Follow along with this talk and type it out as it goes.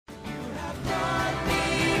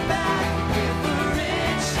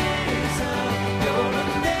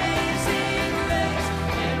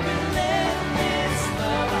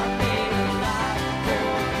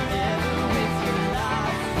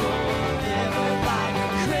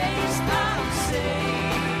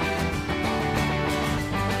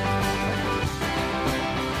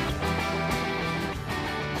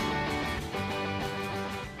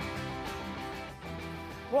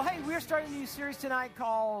starting a new series tonight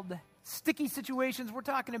called Sticky Situations. We're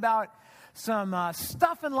talking about some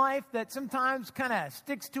stuff in life that sometimes kind of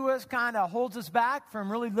sticks to us, kind of holds us back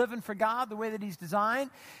from really living for God the way that He's designed.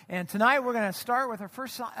 And tonight we're going to start with our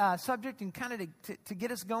first subject, and kind of to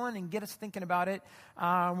get us going and get us thinking about it.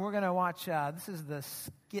 We're going to watch, this is the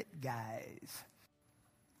Skit Guys.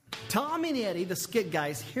 Tom and Eddie, the Skit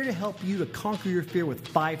Guys, here to help you to conquer your fear with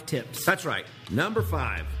 5 tips. That's right. Number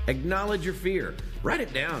 5, acknowledge your fear. Write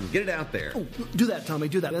it down. Get it out there. Oh, do that, Tommy.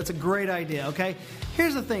 Do that. That's a great idea, okay?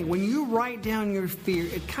 Here's the thing. When you write down your fear,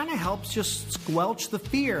 it kind of helps just squelch the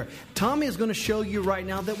fear. Tommy is going to show you right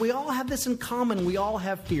now that we all have this in common. We all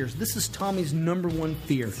have fears. This is Tommy's number 1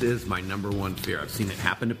 fear. This is my number 1 fear. I've seen it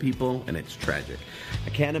happen to people, and it's tragic. I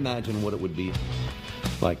can't imagine what it would be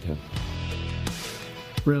like to...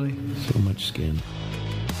 Really? So much skin.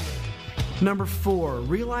 Number 4,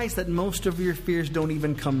 realize that most of your fears don't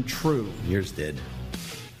even come true. Yours did.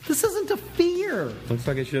 This isn't a fear. Looks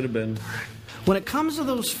like it should have been. When it comes to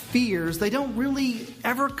those fears, they don't really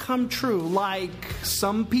ever come true. Like,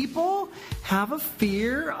 some people have a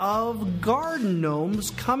fear of garden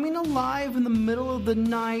gnomes coming alive in the middle of the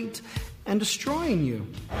night and destroying you.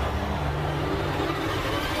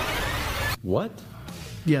 What?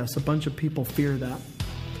 Yes, a bunch of people fear that.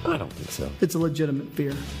 I don't think so. It's a legitimate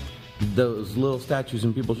fear. Those little statues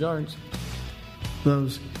in people's yards.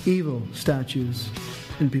 Those evil statues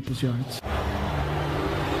in people's yards.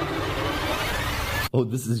 Oh,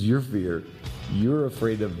 this is your fear. You're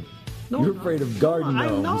afraid of... No, You're afraid of garden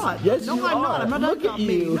gnomes. I'm not. Yes, no, you I'm are. not. I'm not. Look Not at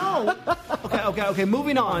me. you. No. Okay.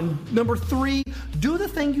 Moving on. Number 3, do the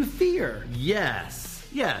thing you fear. Yes.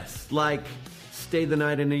 Like stay the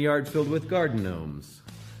night in a yard filled with garden gnomes.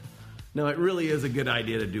 No, it really is a good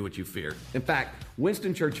idea to do what you fear. In fact,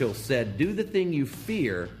 Winston Churchill said, do the thing you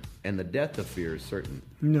fear, and the death of fear is certain.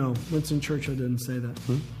 No, Winston Churchill didn't say that.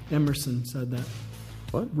 Emerson said that.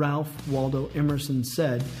 What? Ralph Waldo Emerson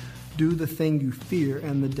said, do the thing you fear,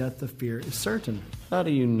 and the death of fear is certain. How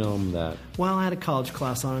do you gnome that? Well, I had a college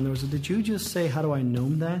class on, and there was a, did you just say, how do I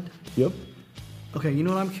gnome that? Yep. Okay, you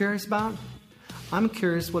know what I'm curious about? I'm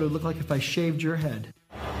curious what it would look like if I shaved your head.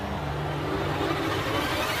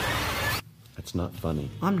 That's not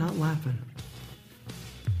funny. I'm not laughing.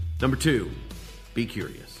 Number 2, be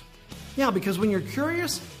curious. Yeah, because when you're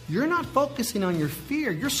curious, you're not focusing on your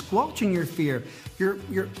fear. You're squelching your fear.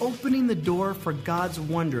 You're opening the door for God's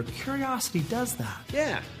wonder. Curiosity does that.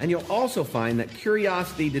 Yeah, and you'll also find that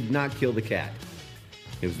curiosity did not kill the cat.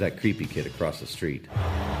 It was that creepy kid across the street.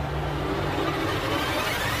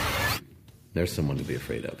 There's someone to be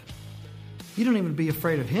afraid of. You don't even be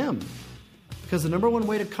afraid of him. Because the number 1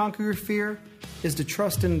 way to conquer your fear is to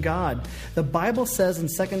trust in God. The Bible says in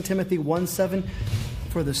 2 Timothy 1:7,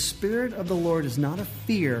 for the Spirit of the Lord is not of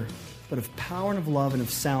fear, but of power and of love and of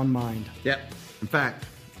sound mind. Yep. In fact,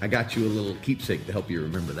 I got you a little keepsake to help you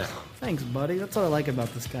remember that. Thanks, buddy. That's what I like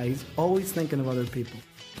about this guy. He's always thinking of other people.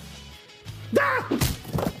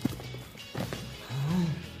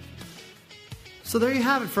 So there you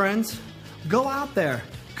have it, friends. Go out there.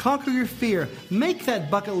 Conquer your fear. Make that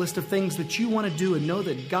bucket list of things that you want to do and know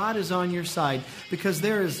that God is on your side, because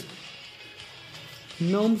there is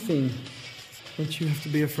no thing that you have to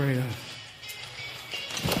be afraid of.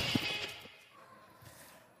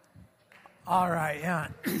 All right, yeah.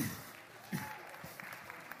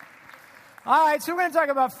 All right, so we're going to talk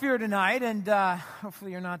about fear tonight, and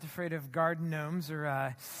hopefully you're not afraid of garden gnomes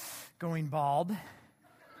or going bald.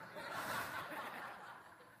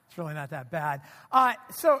 It's really not that bad.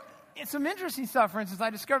 So it's some interesting stuff. For instance, I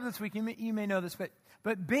discovered this week, you may know this,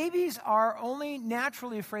 but babies are only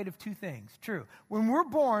naturally afraid of 2 things. True. When we're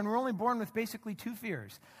born, we're only born with basically 2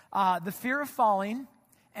 fears. The fear of falling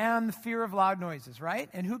and the fear of loud noises, right?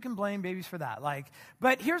 And who can blame babies for that?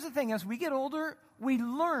 But here's the thing. As we get older, we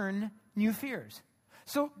learn new fears.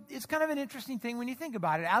 So it's kind of an interesting thing when you think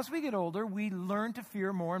about it. As we get older, we learn to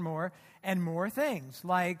fear more and more things,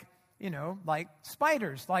 like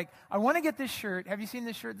spiders. Like, I want to get this shirt. Have you seen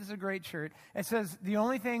this shirt? This is a great shirt. It says, the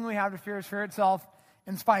only thing we have to fear is fear itself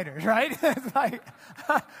and spiders, right? It's like,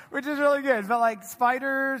 which is really good. But like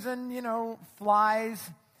spiders and, flies,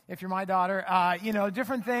 if you're my daughter,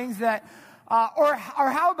 different things that, or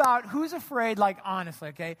how about, who's afraid, like, honestly,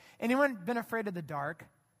 okay? Anyone been afraid of the dark?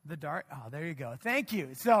 The dark? Oh, there you go. Thank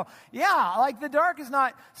you. So, yeah, like the dark is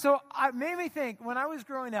not... So, it made me think, when I was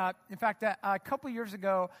growing up, in fact, a couple years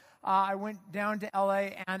ago, I went down to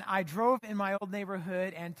L.A., and I drove in my old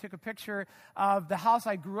neighborhood and took a picture of the house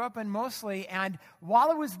I grew up in mostly. And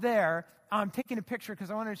while I was there, taking a picture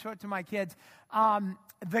because I wanted to show it to my kids,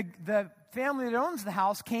 the family that owns the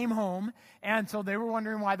house came home, and so they were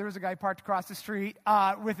wondering why there was a guy parked across the street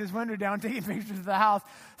with his window down taking pictures of the house.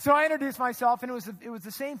 So I introduced myself, and it was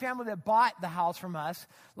the same family that bought the house from us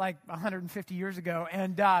like 150 years ago.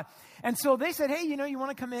 And so they said, hey, you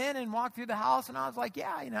want to come in and walk through the house? And I was like,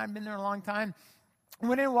 yeah, I've been there a long time.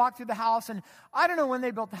 Went in and walked through the house, and I don't know when they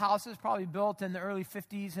built the house. It was probably built in the early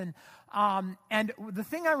 50s. And the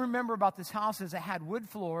thing I remember about this house is it had wood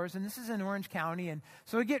floors, and this is in Orange County. And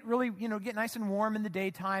so it get really, get nice and warm in the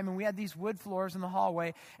daytime, and we had these wood floors in the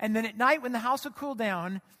hallway. And then at night, when the house would cool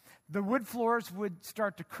down, the wood floors would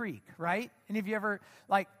start to creak, right? Any of you ever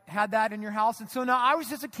had that in your house? And so now I was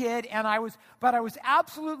just a kid, but I was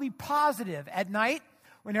absolutely positive at night,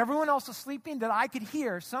 when everyone else was sleeping, that I could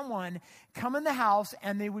hear someone come in the house,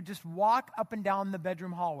 and they would just walk up and down the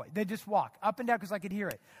bedroom hallway. They'd just walk up and down because I could hear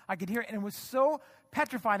it. And it was so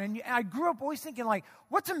petrifying. And I grew up always thinking,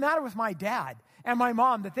 what's the matter with my dad and my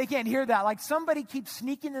mom that they can't hear that? Somebody keeps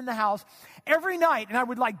sneaking in the house every night, and I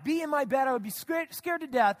would be in my bed. I would be scared to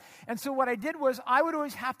death. And so what I did was I would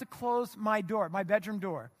always have to close my bedroom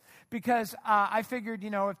door. Because I figured,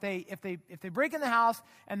 if they break in the house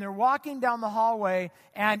and they're walking down the hallway,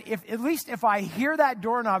 and if I hear that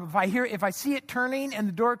doorknob, if I see it turning and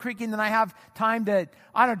the door creaking, then I have time to,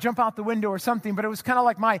 jump out the window or something. But it was kind of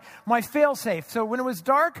like my fail-safe. So when it was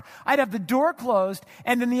dark, I'd have the door closed,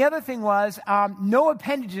 and then the other thing was no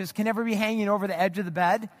appendages can ever be hanging over the edge of the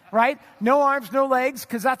bed, right? No arms, no legs,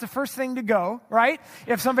 because that's the first thing to go, right?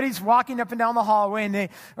 If somebody's walking up and down the hallway,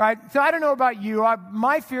 right? So I don't know about you,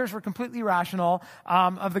 my fears were completely rational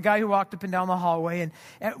of the guy who walked up and down the hallway. And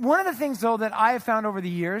one of the things, though, that I have found over the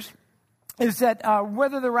years is that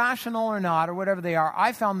whether they're rational or not, or whatever they are,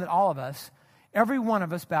 I found that all of us, every one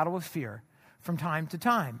of us, battle with fear from time to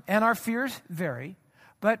time. And our fears vary,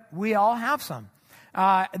 but we all have some.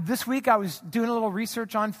 This week I was doing a little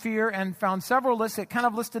research on fear and found several lists that kind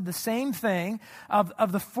of listed the same thing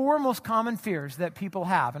of the 4 most common fears that people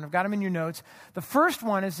have. And I've got them in your notes. The first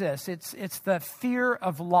one is this. It's the fear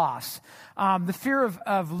of loss. The fear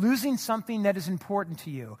of losing something that is important to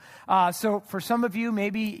you. So for some of you,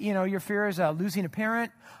 maybe, your fear is losing a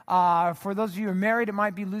parent. For those of you who are married, it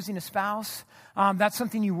might be losing a spouse. That's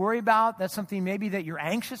something you worry about. That's something maybe that you're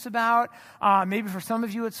anxious about. Maybe for some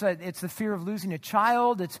of you, it's the fear of losing a child.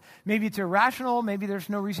 Maybe it's irrational. Maybe there's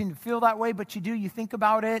no reason to feel that way, but you think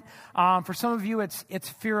about it. For some of you, it's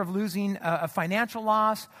fear of losing a financial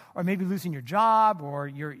loss, or maybe losing your job, or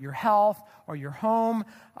your health, or your home.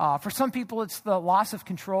 For some people, it's the loss of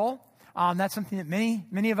control. That's something that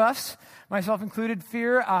many of us, myself included,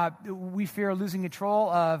 fear. We fear losing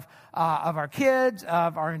control of our kids,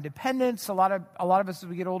 of our independence. A lot of us, as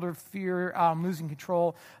we get older, fear losing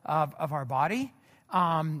control of our body.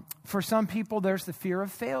 For some people, there's the fear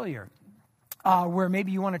of failure, where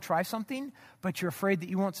maybe you want to try something, but you're afraid that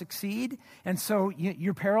you won't succeed. And so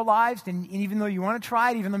you're paralyzed, and even though you want to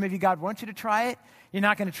try it, even though maybe God wants you to try it, you're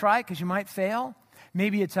not going to try it because you might fail.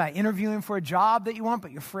 Maybe it's interviewing for a job that you want,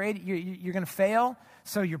 but you're afraid you're going to fail,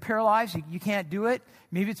 so you're paralyzed. You can't do it.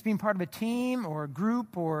 Maybe it's being part of a team or a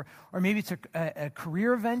group, or maybe it's a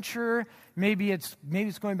career venture. Maybe it's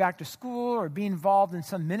going back to school or being involved in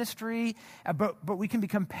some ministry. But we can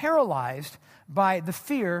become paralyzed by the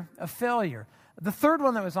fear of failure. The third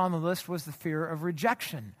one that was on the list was the fear of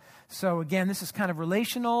rejection. So again, this is kind of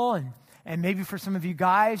relational, and maybe for some of you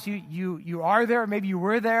guys, you are there, maybe you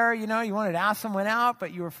were there, you wanted to ask someone out,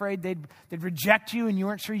 but you were afraid they'd reject you, and you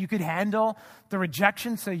weren't sure you could handle the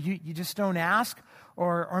rejection, so you just don't ask.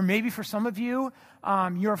 Or maybe for some of you,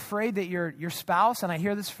 you're afraid that your spouse, and I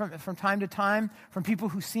hear this from time to time from people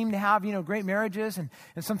who seem to have, great marriages, and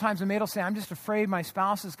sometimes a mate will say, I'm just afraid my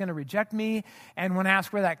spouse is going to reject me. And when I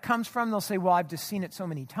ask where that comes from, they'll say, well, I've just seen it so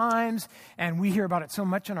many times, and we hear about it so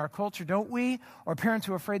much in our culture, don't we? Or parents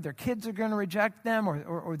who are afraid their kids are going to reject them,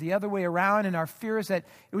 or the other way around, and our fear is that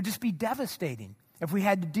it would just be devastating if we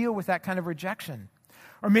had to deal with that kind of rejection.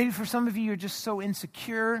 Or maybe for some of you, you're just so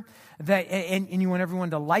insecure that, and you want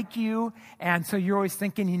everyone to like you, and so you're always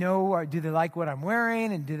thinking, do they like what I'm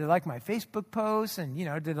wearing, and do they like my Facebook posts, and,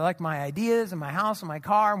 do they like my ideas, and my house, and my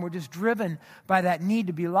car, and we're just driven by that need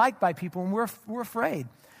to be liked by people, and we're afraid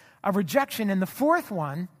of rejection. And the fourth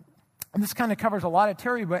one, and this kind of covers a lot of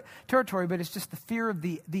territory, but it's just the fear of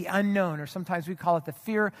the unknown, or sometimes we call it the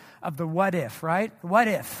fear of the what if, right? What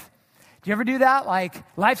if? Do you ever do that? Like,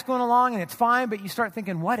 life's going along and it's fine, but you start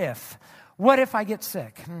thinking, what if? What if I get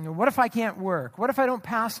sick? What if I can't work? What if I don't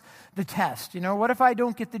pass the test? What if I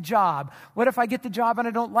don't get the job? What if I get the job and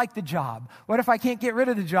I don't like the job? What if I can't get rid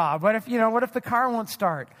of the job? What if the car won't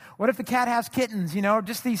start? What if the cat has kittens?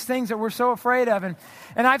 Just these things that we're so afraid of. And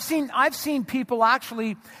I've seen people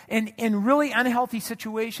actually in really unhealthy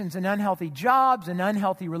situations and unhealthy jobs and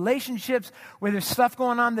unhealthy relationships where there's stuff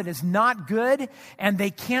going on that is not good and they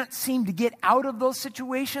can't seem to get out of those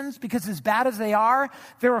situations because as bad as they are,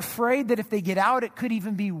 they're afraid that if they get out, it could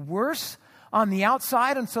even be worse on the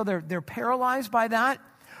outside, and so they're paralyzed by that.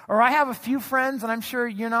 Or I have a few friends, and I'm sure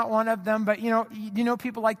you're not one of them, but you know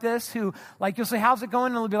people like this who, like, you'll say, how's it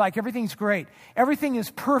going? And they'll be like, everything's great. Everything is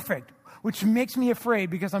perfect, which makes me afraid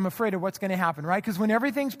because I'm afraid of what's going to happen, right? Because when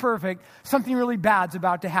everything's perfect, something really bad's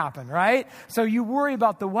about to happen, right? So you worry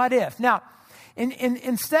about the what if. Now,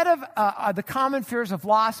 instead of the common fears of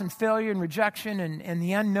loss and failure and rejection and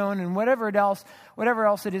the unknown and whatever else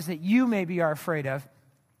it is that you maybe are afraid of,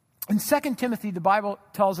 in 2 Timothy, the Bible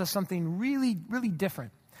tells us something really, really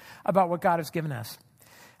different about what God has given us.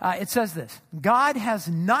 It says this: God has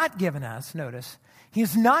not given us, notice, He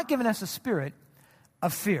has not given us a spirit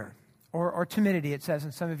of fear or timidity, it says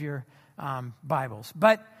in some of your Bibles,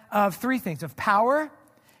 but of three things: of power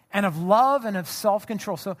and of love and of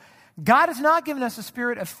self-control. So God has not given us a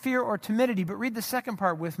spirit of fear or timidity, but read the second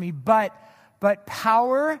part with me, but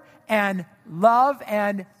power and love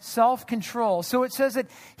and self-control. So it says that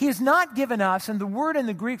He has not given us, and the word in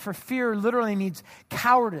the Greek for fear literally means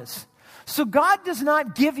cowardice. So God does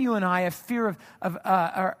not give you and I a fear of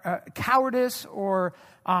cowardice or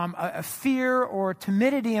a fear or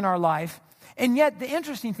timidity in our life. And yet the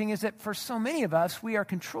interesting thing is that for so many of us, we are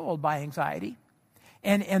controlled by anxiety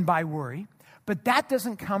and by worry. But that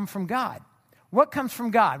doesn't come from God. What comes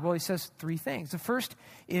from God? Well, He says three things. The first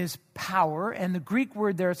is power, and the Greek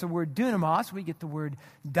word there is the word dunamos. We get the word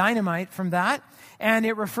dynamite from that, and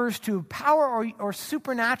it refers to power or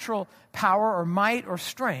supernatural power or might or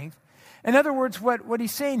strength. In other words, what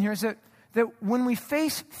He's saying here is that when we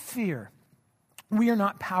face fear, we are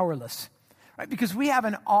not powerless, right? Because we have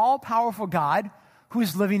an all-powerful God who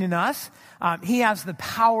is living in us. He has the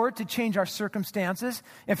power to change our circumstances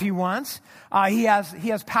if He wants. He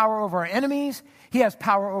has power over our enemies. He has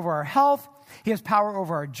power over our health. He has power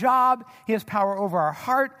over our job. He has power over our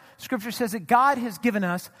heart. Scripture says that God has given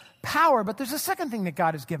us power, but there's a second thing that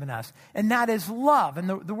God has given us, and that is love. And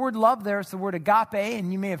the word love there is the word agape,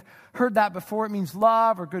 and you may have heard that before. It means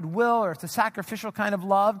love or goodwill, or it's a sacrificial kind of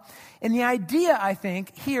love. And the idea, I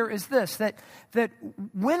think, here is this, that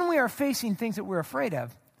when we are facing things that we're afraid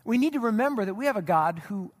of, we need to remember that we have a God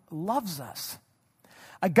who loves us.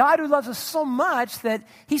 A God who loves us so much that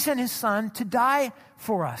He sent His Son to die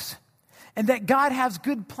for us. And that God has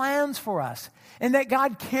good plans for us. And that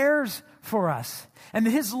God cares for us. And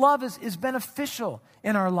that His love is beneficial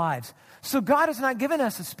in our lives. So God has not given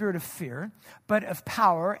us a spirit of fear, but of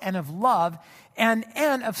power and of love and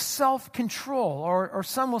of self-control. Or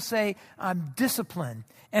some will say discipline.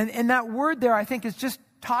 And that word there, I think, is just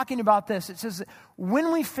talking about this. It says that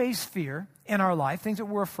when we face fear in our life, things that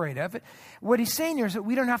we're afraid of, what He's saying here is that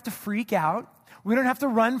we don't have to freak out. We don't have to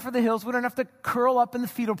run for the hills. We don't have to curl up in the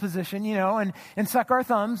fetal position, and suck our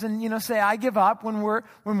thumbs and, say, I give up when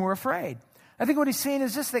we're afraid. I think what He's saying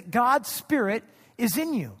is this, that God's Spirit is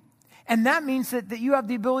in you. And that means that you have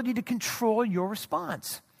the ability to control your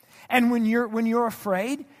response. And when you're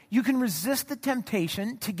afraid, you can resist the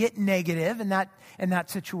temptation to get negative in that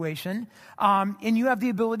situation. And you have the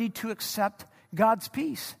ability to accept God's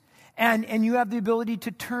peace. And you have the ability to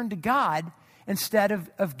turn to God instead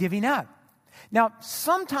of giving up. Now,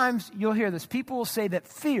 sometimes you'll hear this. People will say that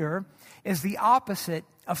fear is the opposite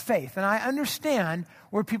of faith. And I understand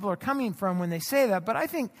where people are coming from when they say that, but I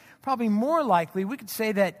think probably more likely we could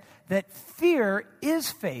say that fear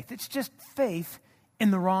is faith. It's just faith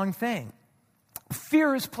in the wrong thing.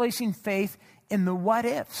 Fear is placing faith in the what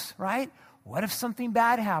ifs, right? What if something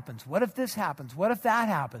bad happens? What if this happens? What if that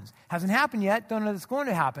happens? Hasn't happened yet. Don't know that it's going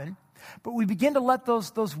to happen. But we begin to let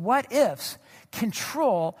those what ifs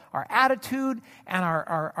control our attitude and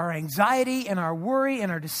our anxiety and our worry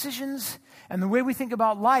and our decisions and the way we think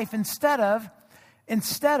about life instead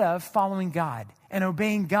of following God and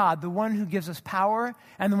obeying God, the one who gives us power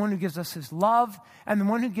and the one who gives us His love and the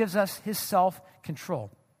one who gives us His self-control.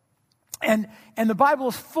 And the Bible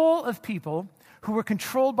is full of people who were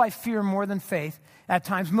controlled by fear more than faith at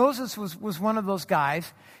times. Moses was one of those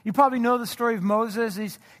guys. You probably know the story of Moses.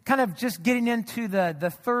 He's kind of just getting into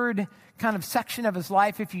the third kind of section of his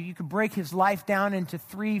life. If you could break his life down into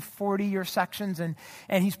 3 40-year sections, and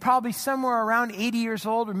he's probably somewhere around 80 years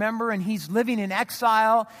old, remember, and he's living in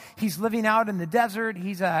exile. He's living out in the desert.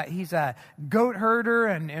 He's a goat herder,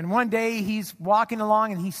 and one day he's walking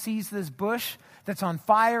along and he sees this bush that's on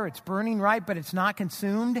fire. It's burning, right, but it's not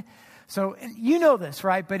consumed. So you know this,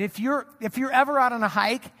 right? But if you're ever out on a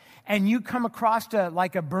hike and you come across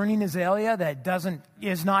like a burning azalea that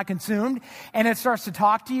is not consumed, and it starts to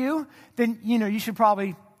talk to you, then you should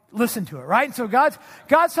probably listen to it, right? And so God's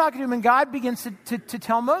talking to him, and God begins to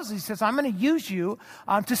tell Moses. He says, "I'm going to use you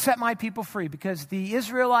to set my people free," because the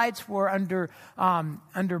Israelites were under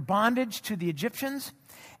bondage to the Egyptians.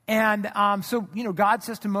 And so God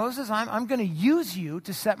says to Moses, I'm going to use you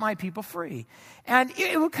to set my people free. And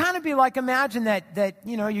it would kind of be like, imagine that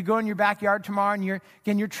you go in your backyard tomorrow and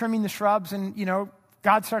you're trimming the shrubs, and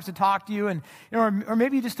God starts to talk to you, and or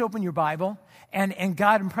maybe you just open your Bible and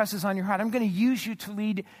God impresses on your heart, I'm going to use you to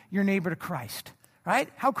lead your neighbor to Christ. Right?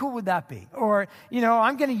 How cool would that be? Or,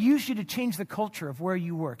 I'm going to use you to change the culture of where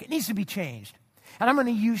you work. It needs to be changed. And I'm going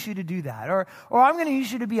to use you to do that. Or I'm going to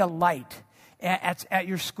use you to be a light at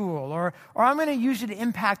your school, or I'm going to use you to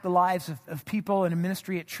impact the lives of people in a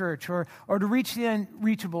ministry at church, or to reach the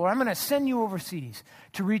unreachable, or I'm going to send you overseas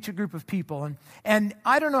to reach a group of people. And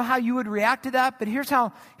I don't know how you would react to that, but here's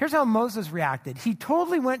how Moses reacted. He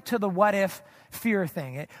totally went to the what if fear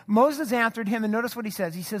thing. Moses answered him, and notice what he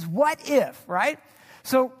says. He says, what if, right?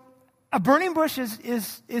 So a burning bush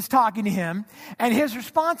is talking to him, and his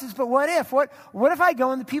response is, but what if? What if I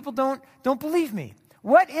go and the people don't believe me?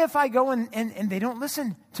 What if I go and they don't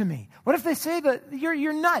listen to me? What if they say that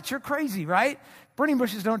you're nuts, you're crazy, right? Burning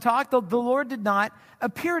bushes don't talk. The Lord did not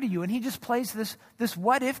appear to you. And he just plays this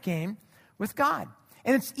what if game with God.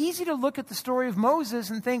 And it's easy to look at the story of Moses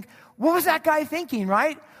and think, what was that guy thinking,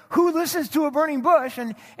 right? Who listens to a burning bush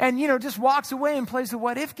and just walks away and plays the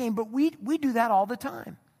what if game? But we do that all the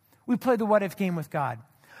time. We play the what if game with God.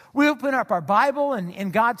 We open up our Bible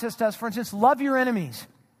and God says to us, for instance, love your enemies.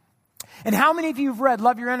 And how many of you have read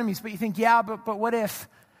love your enemies, but you think, yeah, but what if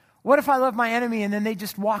I love my enemy and then they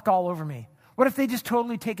just walk all over me? What if they just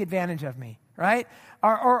totally take advantage of me, right?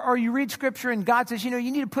 Or you read scripture and God says, you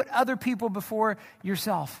need to put other people before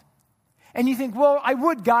yourself. And you think, well, I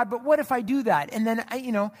would, God, but what if I do that? And then,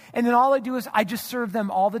 and then all I do is I just serve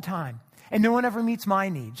them all the time. And no one ever meets my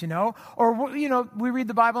needs, Or, we read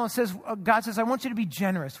the Bible and it says, God says, I want you to be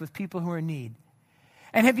generous with people who are in need.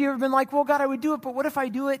 And have you ever been like, well, God, I would do it, but what if I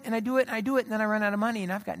do it and I do it and I do it and then I run out of money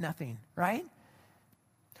and I've got nothing, right?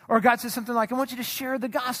 Or God says something like, I want you to share the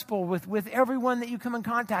gospel with everyone that you come in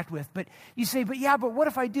contact with. But you say, but what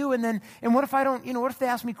if I do? And what if I don't, what if they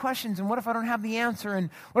ask me questions? And what if I don't have the answer? And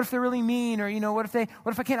what if they're really mean? Or, what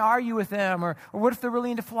if I can't argue with them? Or what if they're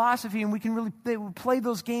really into philosophy and they will play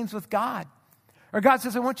those games with God? Or God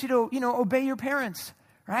says, I want you to, obey your parents,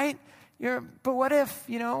 right? But what if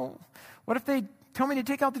they tell me to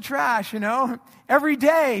take out the trash, every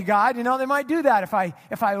day, God, they might do that if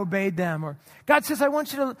I obeyed them. Or God says, I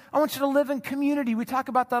want you to live in community. We talk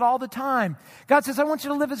about that all the time. God says, I want you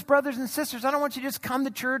to live as brothers and sisters. I don't want you to just come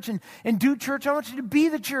to church and do church. I want you to be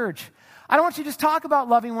the church. I don't want you to just talk about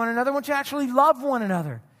loving one another. I want you to actually love one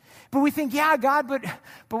another. But we think, yeah, God, but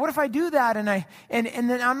what if I do that and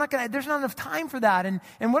then I'm not gonna, there's not enough time for that. And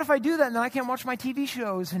what if I do that and then I can't watch my TV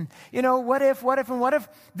shows? And what if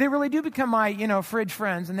they really do become my, fridge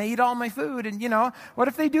friends and they eat all my food? And what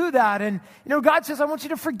if they do that? And God says, I want you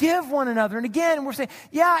to forgive one another. And again, we're saying,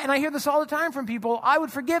 yeah, and I hear this all the time from people, I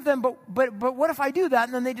would forgive them, but what if I do that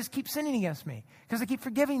and then they just keep sinning against me? Because I keep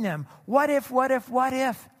forgiving them. What if?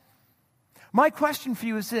 My question for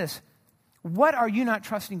you is this. What are you not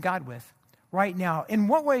trusting God with right now? In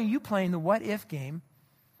what way are you playing the what if game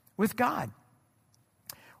with God?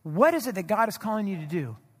 What is it that God is calling you to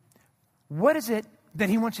do? What is it that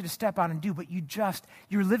he wants you to step out and do, but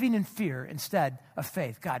you're living in fear instead of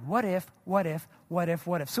faith? God, what if?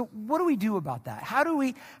 So what do we do about that? How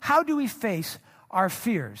do we face our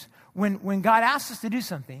fears when God asks us to do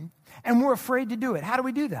something and we're afraid to do it? How do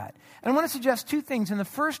we do that? And I want to suggest two things. And the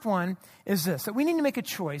first one is this, that we need to make a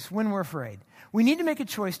choice when we're afraid. We need to make a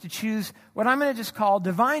choice to choose what I'm going to just call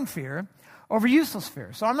divine fear over useless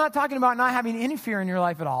fear. So I'm not talking about not having any fear in your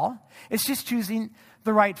life at all. It's just choosing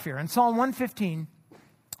the right fear. In Psalm 115,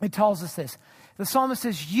 it tells us this. The psalmist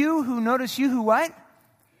says, you who what?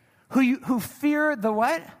 Who fear the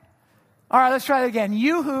what? All right, let's try it again.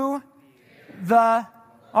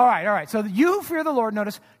 All right. So you who fear the Lord,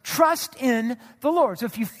 notice, trust in the Lord. So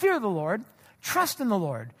if you fear the Lord, Trust in the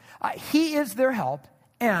Lord. He is their help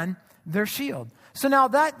and their shield. So now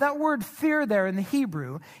that word fear there in the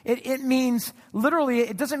Hebrew, it means, literally,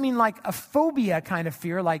 it doesn't mean like a phobia kind of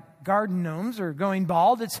fear, like garden gnomes or going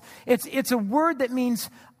bald. It's a word that means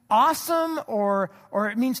awesome, or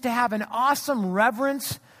it means to have an awesome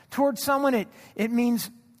reverence towards someone. It means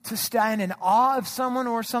to stand in awe of someone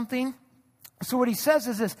or something. So what he says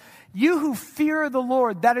is this: you who fear the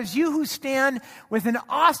Lord, that is, you who stand with an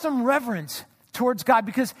awesome reverence towards God,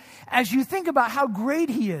 because as you think about how great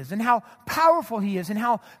he is and how powerful he is and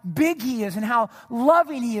how big he is and how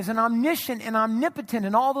loving he is and omniscient and omnipotent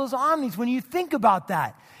and all those omnis, when you think about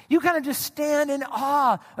that, you kind of just stand in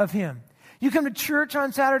awe of him. You come to church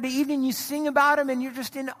on Saturday evening, you sing about him, and you're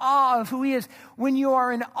just in awe of who he is. When you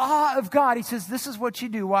are in awe of God, he says, this is what you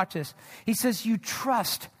do. Watch this. He says, you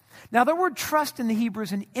trust. Now, the word trust in the Hebrew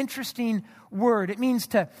is an interesting word. It means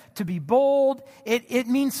to be bold. It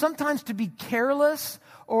means sometimes to be careless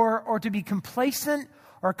or to be complacent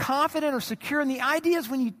or confident or secure. And the idea is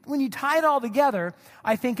when you tie it all together,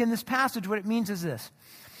 I think in this passage what it means is this.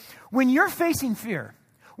 When you're facing fear,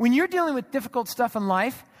 when you're dealing with difficult stuff in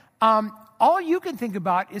life, all you can think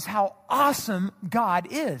about is how awesome God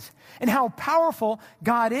is and how powerful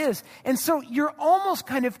God is. And so you're almost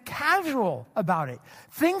kind of casual about it.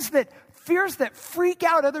 Fears that freak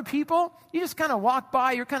out other people, you just kind of walk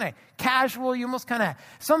by, you're kind of casual, you almost kind of,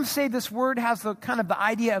 some say this word has the kind of the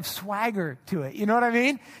idea of swagger to it. You know what I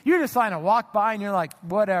mean? You're just kind of walk by and you're like,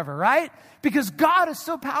 whatever, right? Because God is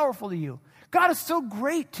so powerful to you. God is so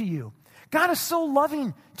great to you. God is so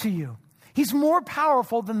loving to you. He's more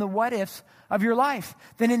powerful than the what ifs of your life,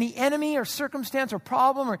 than any enemy or circumstance or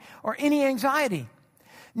problem or any anxiety.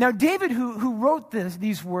 Now, David, who wrote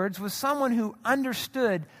these words, was someone who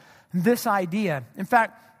understood this idea. In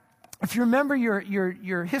fact, if you remember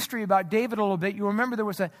your history about David a little bit, you remember there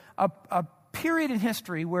was a period in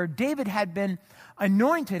history where David had been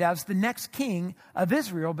anointed as the next king of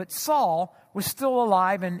Israel, but Saul was still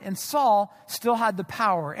alive, and Saul still had the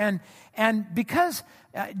power. And because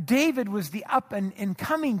David was the up and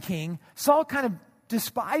coming king, Saul kind of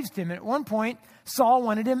despised him. And at one point, Saul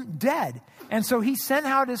wanted him dead. And so he sent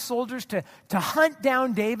out his soldiers to hunt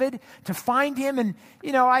down David, to find him. And,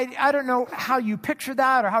 you know, I don't know how you picture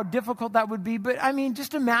that or how difficult that would be. But, I mean,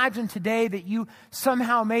 just imagine today that you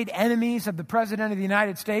somehow made enemies of the President of the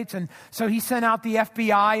United States. And so he sent out the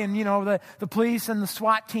FBI and, you know, the police and the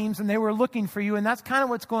SWAT teams, and they were looking for you. And that's kind of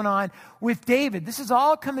what's going on with David. This is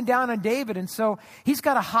all coming down on David. And so he's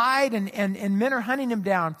got to hide, and men are hunting him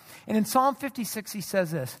down. And in Psalm 56, he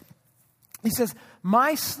says this. He says,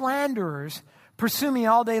 my slanderers pursue me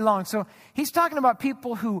all day long. So he's talking about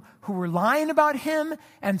people who were lying about him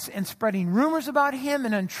and spreading rumors about him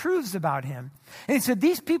and untruths about him. And he said,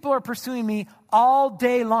 these people are pursuing me all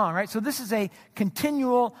day long, right? So this is a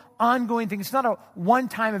continual, ongoing thing. It's not a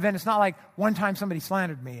one-time event. It's not like one time somebody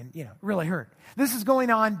slandered me and, you know, really hurt. This is going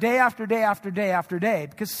on day after day after day after day,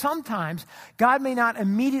 because sometimes God may not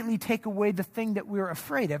immediately take away the thing that we're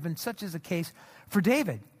afraid of, and such is the case for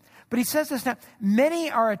David. But he says this now, many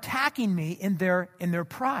are attacking me in their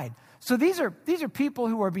pride. So these are people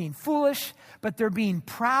who are being foolish, but they're being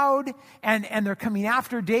proud, and they're coming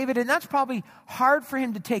after David, and that's probably hard for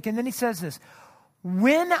him to take. And then he says this,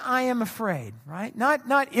 when I am afraid, right?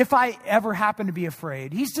 Not if I ever happen to be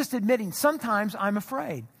afraid. He's just admitting sometimes I'm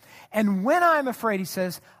afraid. And when I'm afraid, he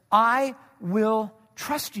says, I will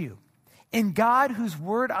trust you. In God, whose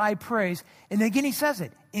word I praise. And again, he says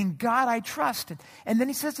it. In God I trust. And then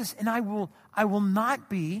he says this, and I will not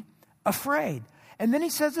be afraid. And then he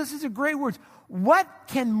says this is a great word. What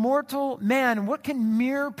can mortal man, what can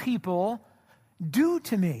mere people do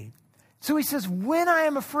to me? So he says, when I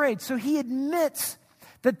am afraid. So he admits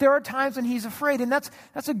that there are times when he's afraid. And that's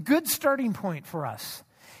a good starting point for us.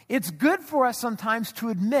 It's good for us sometimes to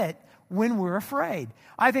admit when we're afraid.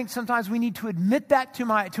 I think sometimes we need to admit that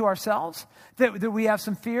to ourselves, that we have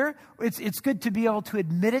some fear. It's good to be able to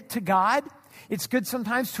admit it to God. It's good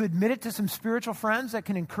sometimes to admit it to some spiritual friends that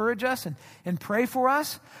can encourage us and pray for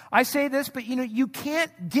us. I say this, but you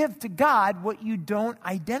can't give to God what you don't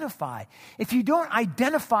identify. If you don't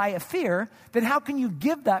identify a fear, then how can you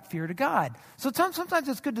give that fear to God? So sometimes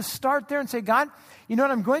it's good to start there and say, God, you know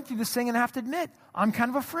what, I'm going through this thing, and I have to admit, I'm kind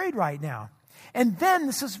of afraid right now. And then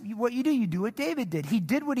this is what you do. You do what David did. He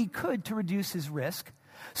did what he could to reduce his risk.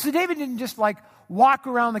 So David didn't just walk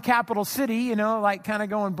around the capital city, kind of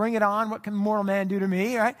go and bring it on. What can a mortal man do to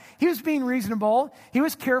me, right? He was being reasonable. He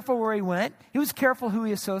was careful where he went. He was careful who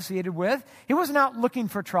he associated with. He wasn't out looking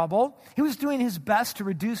for trouble. He was doing his best to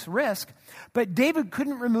reduce risk. But David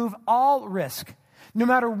couldn't remove all risk. No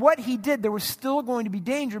matter what he did, there was still going to be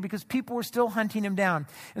danger because people were still hunting him down.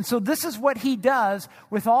 And so this is what he does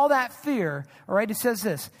with all that fear. All right, it says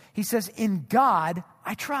this. He says, in God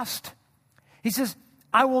I trust. He says,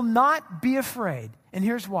 I will not be afraid. And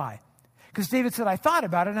here's why. Because David said, I thought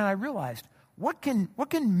about it and I realized, what can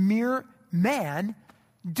mere man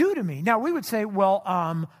do to me? Now, we would say,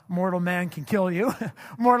 well, mortal man can kill you.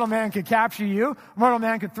 Mortal man can capture you. Mortal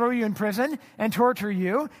man could throw you in prison and torture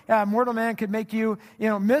you. Mortal man could make you,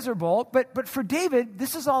 miserable. But for David,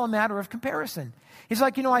 this is all a matter of comparison. He's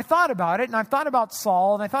like, I thought about it, and I've thought about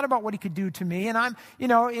Saul, and I thought about what he could do to me, and I'm,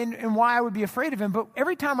 and why I would be afraid of him. But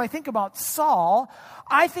every time I think about Saul,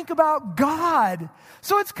 I think about God.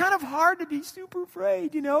 So it's kind of hard to be super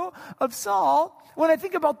afraid, of Saul when I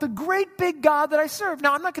think about the great big God that I serve.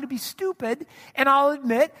 Now, I'm not going to be stupid, and I'll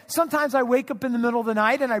admit, sometimes I wake up in the middle of the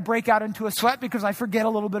night and I break out into a sweat because I forget a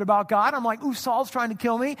little bit about God. I'm like, ooh, Saul's trying to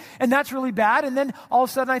kill me, and that's really bad. And then all of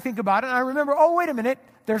a sudden I think about it, and I remember, oh, wait a minute,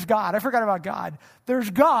 there's God. I forgot about God. There's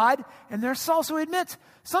God, and there's Saul. So he admits,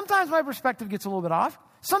 sometimes my perspective gets a little bit off.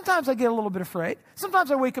 Sometimes I get a little bit afraid.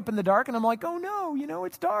 Sometimes I wake up in the dark, and I'm like, oh, no,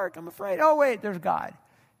 it's dark. I'm afraid. Oh, wait, there's God.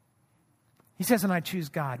 He says, and I choose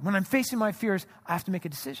God. When I'm facing my fears, I have to make a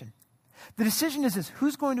decision. The decision is this: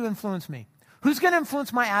 who's going to influence me? Who's going to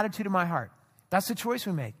influence my attitude in my heart? That's the choice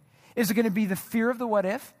we make. Is it going to be the fear of the what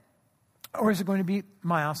if? Or is it going to be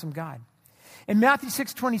my awesome God? In Matthew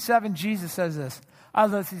 6:27, Jesus says this.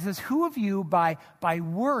 He says, who of you by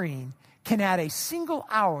worrying can add a single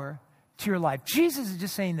hour to your life? Jesus is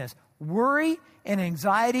just saying this. Worry and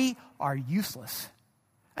anxiety are useless.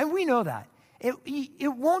 And we know that.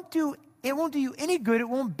 It won't do you any good. It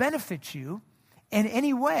won't benefit you in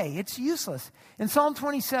any way. It's useless. In Psalm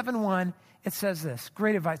 27:1, it says this.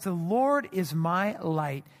 Great advice. The Lord is my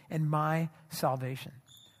light and my salvation.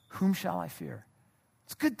 Whom shall I fear?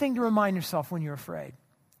 It's a good thing to remind yourself when you're afraid.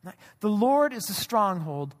 The Lord is the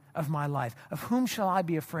stronghold of my life. Of whom shall I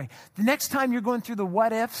be afraid? The next time you're going through the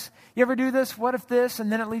what ifs, you ever do this? What if this?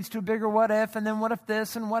 And then it leads to a bigger what if, and then what if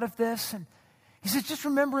this, and what if this? And he says, just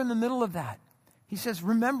remember in the middle of that. He says,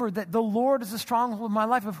 remember that the Lord is the stronghold of my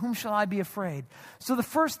life. Of whom shall I be afraid? So the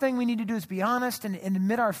first thing we need to do is be honest and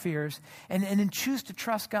admit our fears and choose to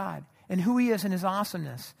trust God and who he is and his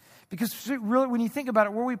awesomeness. Because really, when you think about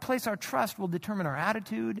it, where we place our trust will determine our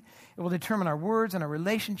attitude. It will determine our words and our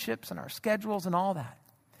relationships and our schedules and all that.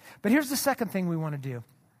 But here's the second thing we want to do.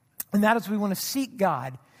 And that is we want to seek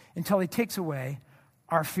God until he takes away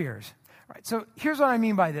our fears. All right, so here's what I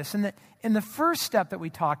mean by this. In the first step that we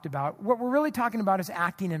talked about, what we're really talking about is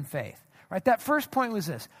acting in faith. Right? That first point was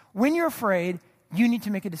this. When you're afraid, you need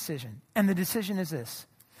to make a decision. And the decision is this.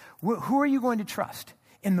 Who are you going to trust?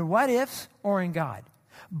 In the what ifs or in God?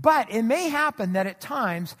 But it may happen that at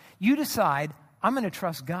times you decide, I'm going to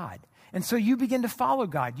trust God. And so you begin to follow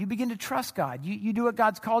God. You begin to trust God. You do what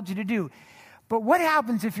God's called you to do. But what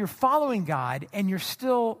happens if you're following God and you're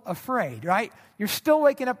still afraid, right? You're still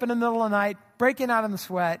waking up in the middle of the night, breaking out in the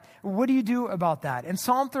sweat. What do you do about that? In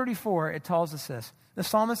Psalm 34, it tells us this. The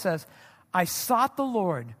psalmist says, I sought the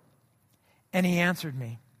Lord, and he answered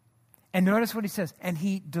me. And notice what he says, and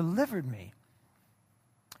he delivered me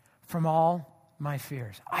from all my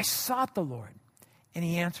fears. I sought the Lord, and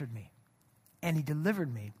he answered me, and he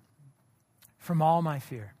delivered me from all my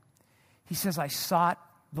fear. He says, I sought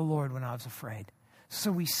the Lord when I was afraid.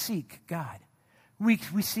 So we seek God. We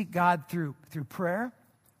seek God through prayer,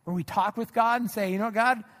 where we talk with God and say,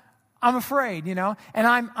 God, I'm afraid, and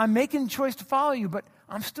I'm making the choice to follow you, but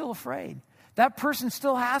I'm still afraid. That person's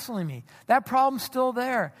still hassling me. That problem's still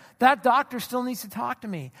there. That doctor still needs to talk to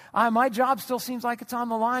me. My job still seems like it's on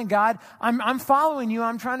the line. God, I'm following you.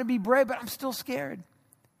 I'm trying to be brave, but I'm still scared.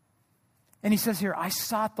 And he says here, I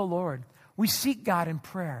sought the Lord. We seek God in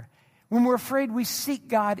prayer. When we're afraid, we seek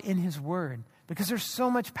God in his word because there's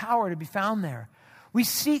so much power to be found there. We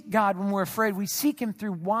seek God when we're afraid. We seek him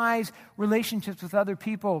through wise relationships with other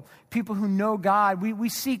people, people who know God. We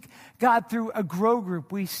seek God through a grow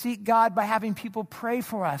group. We seek God by having people pray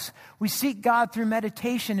for us. We seek God through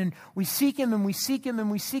meditation, and we seek him and we seek him and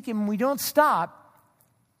we seek him, and we don't stop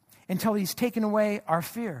until he's taken away our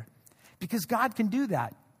fear, because God can do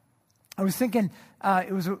that. I was thinking,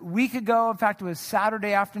 it was a week ago. In fact, it was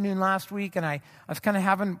Saturday afternoon last week, and I was kind of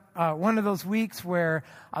having one of those weeks where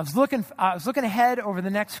I was looking ahead over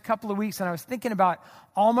the next couple of weeks, and I was thinking about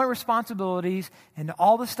all my responsibilities and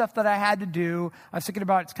all the stuff that I had to do. I was thinking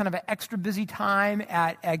about it's kind of an extra busy time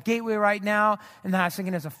at Gateway right now, and then I was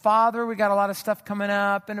thinking as a father, we got a lot of stuff coming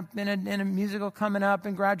up, and a musical coming up,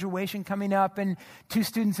 and graduation coming up, and 2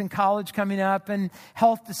 students in college coming up, and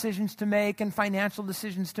health decisions to make, and financial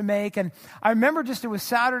decisions to make. And I remember it was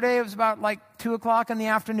Saturday. It was about like 2 o'clock in the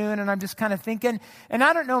afternoon, and I'm just kind of thinking, and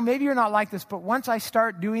I don't know, maybe you're not like this, but once I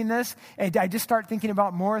start doing this, I just start thinking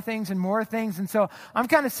about more things. And so I'm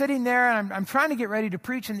kind of sitting there, and I'm trying to get ready to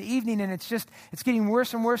preach in the evening, and it's getting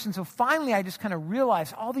worse and worse. And so finally, I just kind of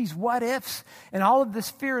realized all these what ifs and all of this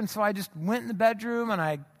fear. And so I just went in the bedroom, and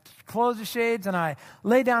I closed the shades, and I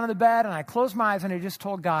lay down in the bed, and I closed my eyes, and I just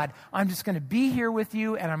told God, I'm just going to be here with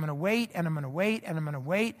you, and I'm going to wait, and I'm going to wait, and I'm going to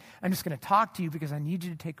wait. I'm just going to talk to you because I need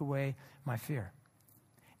you to take away my fear.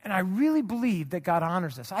 And I really believe that God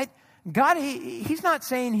honors us. God, he's not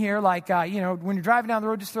saying here like, when you're driving down the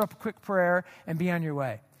road, just throw up a quick prayer and be on your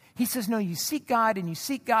way. He says, no, you seek God, and you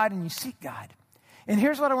seek God, and you seek God. And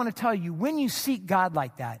here's what I want to tell you. When you seek God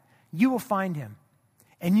like that, you will find him.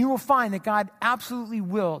 And you will find that God absolutely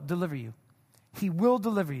will deliver you. He will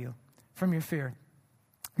deliver you from your fear.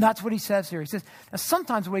 That's what he says here. He says, now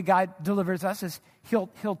sometimes the way God delivers us is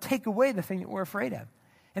he'll take away the thing that we're afraid of.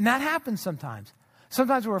 And that happens sometimes.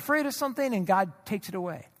 Sometimes we're afraid of something and God takes it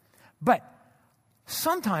away. But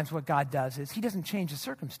sometimes what God does is he doesn't change the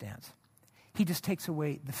circumstance. He just takes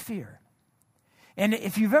away the fear. And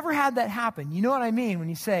if you've ever had that happen, you know what I mean when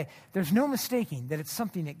you say there's no mistaking that it's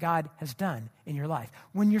something that God has done in your life.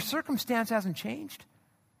 When your circumstance hasn't changed,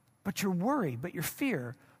 but your worry, but your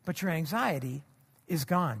fear, but your anxiety is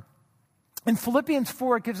gone. In Philippians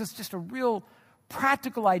 4, it gives us just a real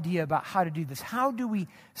practical idea about how to do this. How do we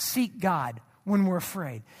seek God when we're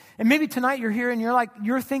afraid? And maybe tonight you're here and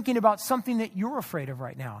you're thinking about something that you're afraid of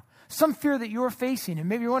right now, some fear that you're facing, and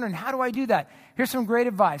maybe you're wondering, how do I do that? Here's some great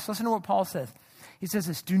advice. Listen to what Paul says. He says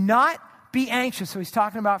this, do not be anxious. So he's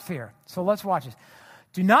talking about fear. So let's watch this.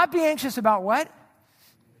 Do not be anxious about what?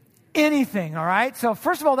 Anything, all right? So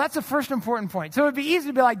first of all, that's the first important point. So it'd be easy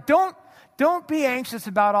to be like, don't be anxious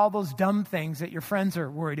about all those dumb things that your friends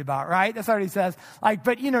are worried about, right? That's what he says.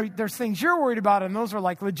 But there's things you're worried about, and those are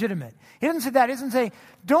like legitimate. He doesn't say that. He doesn't say,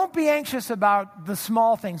 don't be anxious about the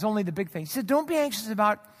small things, only the big things. He said, don't be anxious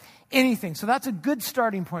about anything. So that's a good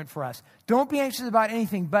starting point for us. Don't be anxious about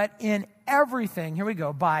anything, but in everything, here we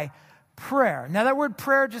go, by prayer. Now that word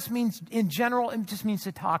prayer just means, in general, it just means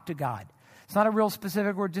to talk to God. It's not a real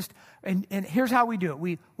specific word, and here's how we do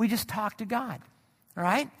it. We just talk to God, all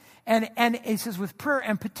right? And it says with prayer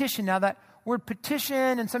and petition. Now that word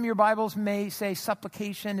petition, and some of your Bibles may say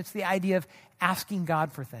supplication. It's the idea of asking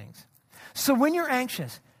God for things. So when you're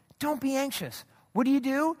anxious, don't be anxious. What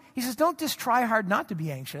do? He says, don't just try hard not to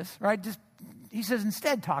be anxious, right? He says,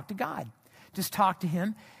 instead, talk to God. Just talk to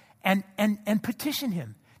him and petition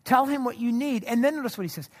him. Tell him what you need. And then notice what he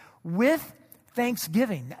says, with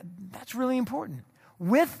thanksgiving. That's really important.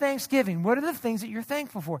 With thanksgiving, what are the things that you're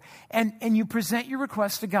thankful for? And you present your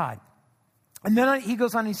requests to God. And then he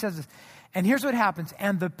goes on and he says this, and here's what happens.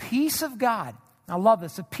 And the peace of God, I love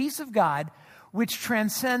this, the peace of God, which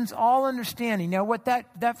transcends all understanding. Now, what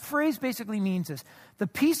that phrase basically means is the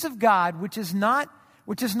peace of God, which is not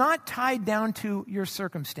tied down to your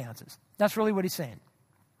circumstances. That's really what he's saying.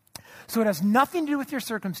 So it has nothing to do with your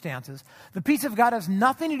circumstances. The peace of God has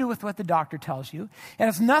nothing to do with what the doctor tells you. It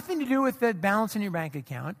has nothing to do with the balance in your bank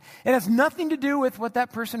account. It has nothing to do with what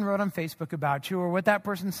that person wrote on Facebook about you or what that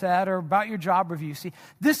person said or about your job review. See,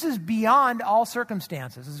 this is beyond all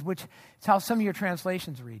circumstances, which is how some of your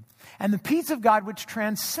translations read. And the peace of God, which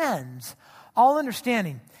transcends all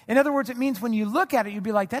understanding. In other words, it means when you look at it, you'd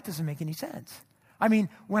be like, that doesn't make any sense. I mean,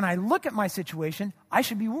 when I look at my situation, I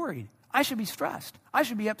should be worried. I should be stressed. I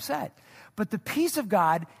should be upset. But the peace of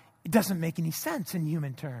God, it doesn't make any sense in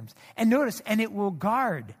human terms. And notice, and it will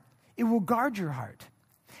guard your heart.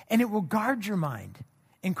 And it will guard your mind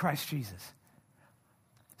in Christ Jesus.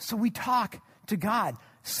 So we talk to God.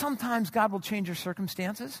 Sometimes God will change your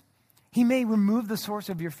circumstances. He may remove the source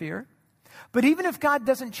of your fear. But even if God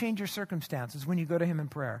doesn't change your circumstances when you go to him in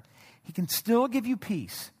prayer, he can still give you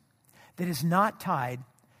peace that is not tied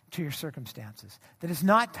to your circumstances, that is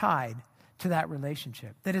not tied to that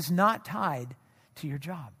relationship, that is not tied to your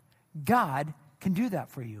job. God can do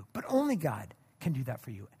that for you, but only God can do that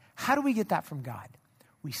for you. How do we get that from God?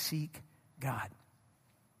 We seek God.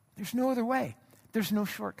 There's no other way. There's no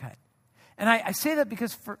shortcut. And I say that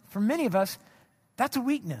because for many of us, that's a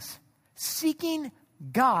weakness. Seeking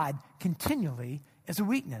God continually is a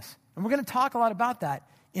weakness. And we're going to talk a lot about that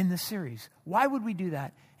in this series. Why would we do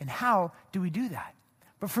that? And how do we do that?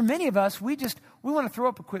 But for many of us, we want to throw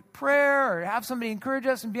up a quick prayer or have somebody encourage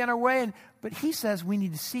us and be on our way. But he says we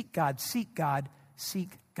need to seek God, seek God, seek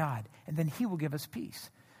God. And then he will give us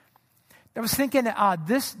peace. I was thinking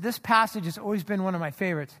this passage has always been one of my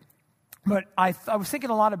favorites. But I was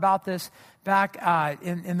thinking a lot about this back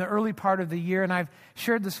in the early part of the year, and I've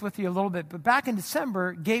shared this with you a little bit. But back in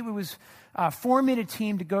December, Gateway was formed a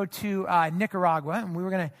team to go to Nicaragua, and we were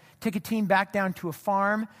going to take a team back down to a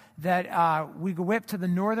farm that we go whip to the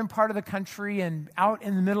northern part of the country and out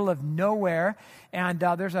in the middle of nowhere. And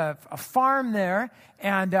there's a farm there,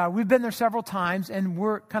 and we've been there several times, and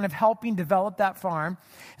we're kind of helping develop that farm.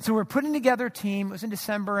 So we're putting together a team. It was in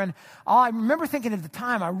December, and I remember thinking at the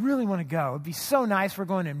time, I really want to go. It'd be so nice. We're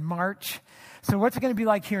going in March. So what's it going to be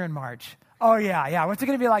like here in March? Oh, yeah. What's it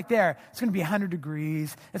going to be like there? It's going to be 100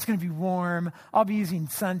 degrees. It's going to be warm. I'll be using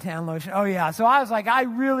suntan lotion. Oh, yeah. So I was like, I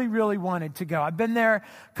really, really wanted to go. I've been there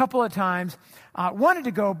a couple of times, wanted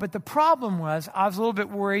to go, but the problem was I was a little bit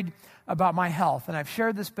worried about my health. And I've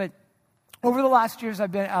shared this, but over the last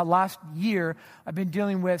year, I've been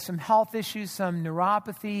dealing with some health issues, some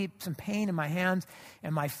neuropathy, some pain in my hands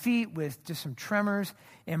and my feet, with just some tremors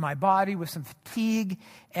in my body, with some fatigue.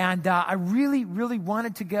 And I really, really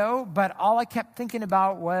wanted to go, but all I kept thinking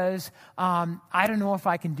about was, I don't know if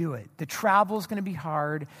I can do it. The travel is going to be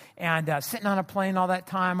hard, and sitting on a plane all that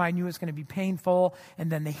time, I knew it was going to be painful.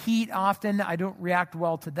 And then the heat, often, I don't react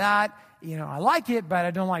well to that. You know, I like it, but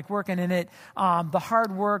I don't like working in it. The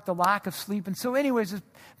hard work, the lack of sleep. And so anyways,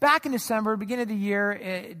 back in December, beginning of the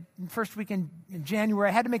year, first week in January,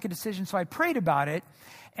 I had to make a decision, so I prayed about it.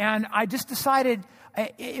 And I just decided,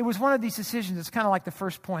 it was one of these decisions. It's kind of like the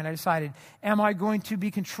first point. I decided, am I going to be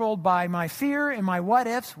controlled by my fear and my what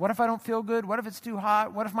ifs? What if I don't feel good? What if it's too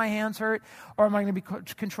hot? What if my hands hurt? Or am I going to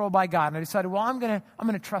be controlled by God? And I decided, well, I'm going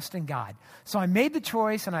to trust in God. So I made the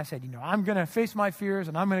choice, and I said, I'm going to face my fears,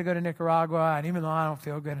 and I'm going to go to Nicaragua, and even though I don't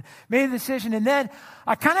feel good, made the decision. And then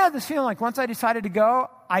I kind of had this feeling like once I decided to go,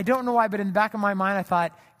 I don't know why, but in the back of my mind, I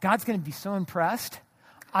thought, God's going to be so impressed.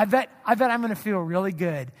 I bet I'm going to feel really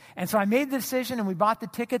good. And so I made the decision, and we bought the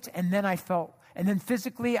tickets, and then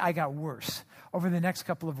physically I got worse over the next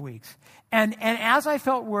couple of weeks. And as I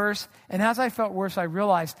felt worse, I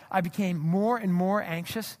realized I became more and more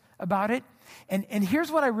anxious about it. And here's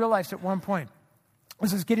what I realized at one point.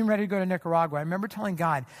 As I was getting ready to go to Nicaragua, I remember telling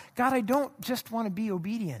God, I don't just want to be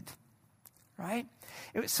obedient, right?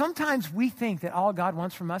 Sometimes we think that all God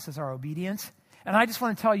wants from us is our obedience. And I just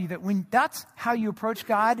want to tell you that when that's how you approach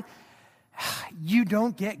God, you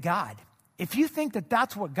don't get God. If you think that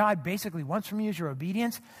that's what God basically wants from you is your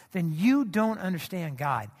obedience, then you don't understand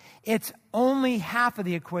God. It's only half of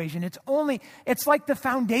the equation. It's like the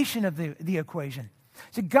foundation of the equation.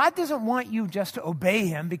 So God doesn't want you just to obey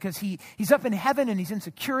him because he's up in heaven and he's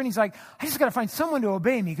insecure and he's like, I just got to find someone to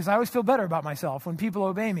obey me because I always feel better about myself when people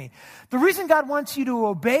obey me. The reason God wants you to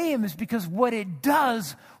obey him is because what it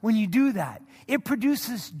does when you do that, it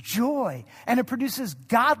produces joy and it produces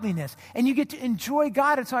godliness and you get to enjoy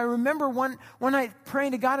God. And so I remember one night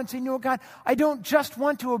praying to God and saying, God, I don't just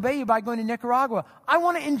want to obey you by going to Nicaragua. I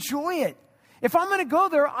want to enjoy it. If I'm going to go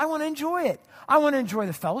there, I want to enjoy it. I want to enjoy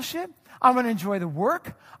the fellowship. I want to enjoy the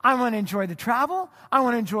work. I want to enjoy the travel. I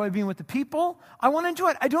want to enjoy being with the people. I want to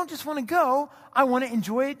enjoy it. I don't just want to go. I want to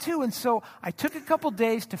enjoy it too. And so I took a couple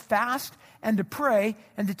days to fast and to pray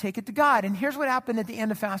and to take it to God. And here's what happened at the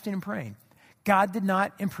end of fasting and praying. God did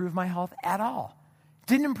not improve my health at all.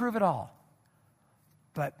 Didn't improve at all.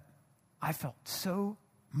 But I felt so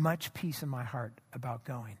much peace in my heart about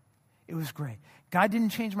going. It was great. God didn't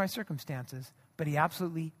change my circumstances, but he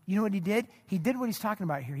absolutely, you know what he did? He did what he's talking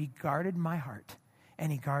about here. He guarded my heart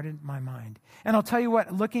and he guarded my mind. And I'll tell you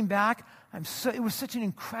what, looking back, it was such an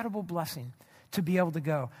incredible blessing to be able to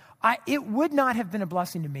go. It would not have been a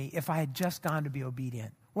blessing to me if I had just gone to be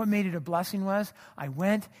obedient. What made it a blessing was I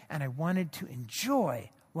went and I wanted to enjoy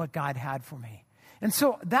what God had for me. And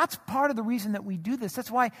so that's part of the reason that we do this.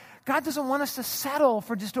 That's why God doesn't want us to settle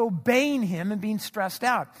for just obeying him and being stressed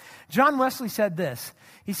out. John Wesley said this.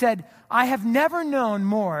 He said, I have never known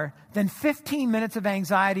more than 15 minutes of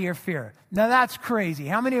anxiety or fear. Now that's crazy.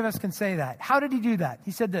 How many of us can say that? How did he do that?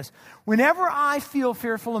 He said this, whenever I feel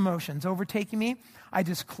fearful emotions overtaking me, I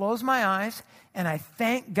just close my eyes and I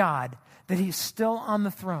thank God that he's still on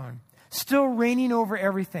the throne, still reigning over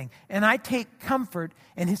everything. And I take comfort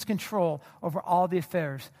in his control over all the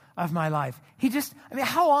affairs of my life.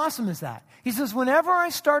 How awesome is that? He says, whenever I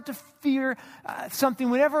start to fear something,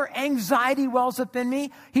 whenever anxiety wells up in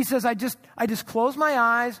me, he says, I just close my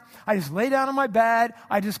eyes, I just lay down on my bed,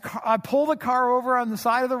 I pull the car over on the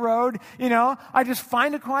side of the road, I just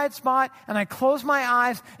find a quiet spot and I close my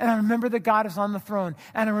eyes and I remember that God is on the throne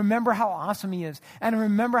and I remember how awesome he is and I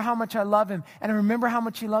remember how much I love him and I remember how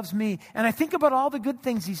much he loves me and I think about all the good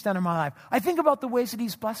things he's done in my life. I think about the ways that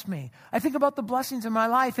he's blessed me. I think about the blessings in my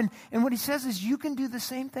life and what he says is you can do the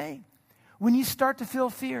same thing. When you start to feel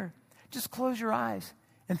fear, just close your eyes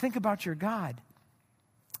and think about your God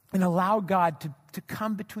and allow God to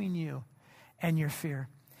come between you and your fear.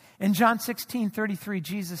 In John 16:33,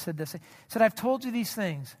 Jesus said this. He said, I've told you these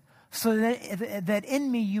things so that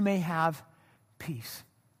in me you may have peace.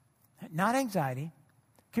 Not anxiety.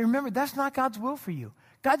 Okay, remember, that's not God's will for you.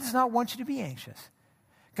 God does not want you to be anxious.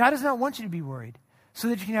 God does not want you to be worried so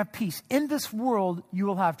that you can have peace. In this world, you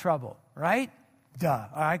will have trouble, right? Duh,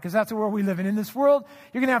 all right? Because that's the world we live in. In this world,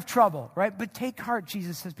 you're going to have trouble, right? But take heart,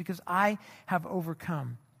 Jesus says, because I have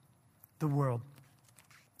overcome the world.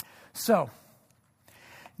 So,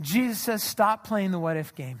 Jesus says, stop playing the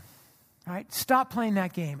what-if game, all right? Stop playing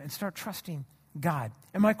that game and start trusting God.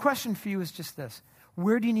 And my question for you is just this.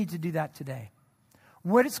 Where do you need to do that today?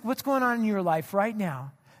 What's going on in your life right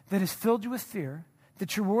now that has filled you with fear,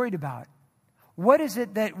 that you're worried about? What is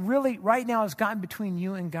it that really right now has gotten between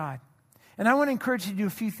you and God? And I want to encourage you to do a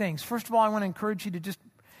few things. First of all, I want to encourage you to just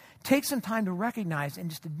take some time to recognize and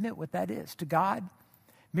just admit what that is to God,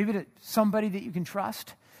 maybe to somebody that you can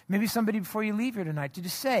trust, maybe somebody before you leave here tonight, to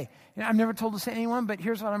just say, I'm never told to say to anyone, but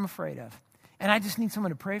here's what I'm afraid of. And I just need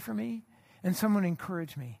someone to pray for me and someone to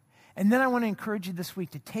encourage me. And then I want to encourage you this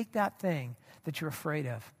week to take that thing that you're afraid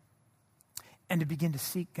of and to begin to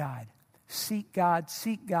seek God. Seek God,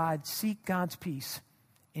 seek God, seek God's peace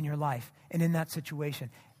in your life and in that situation.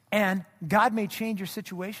 And God may change your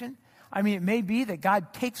situation. I mean, it may be that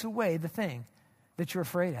God takes away the thing that you're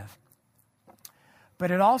afraid of.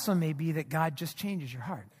 But it also may be that God just changes your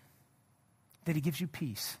heart, that he gives you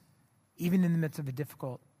peace, even in the midst of a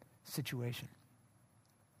difficult situation.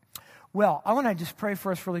 Well, I want to just pray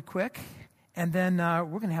for us really quick, and then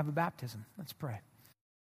we're going to have a baptism. Let's pray.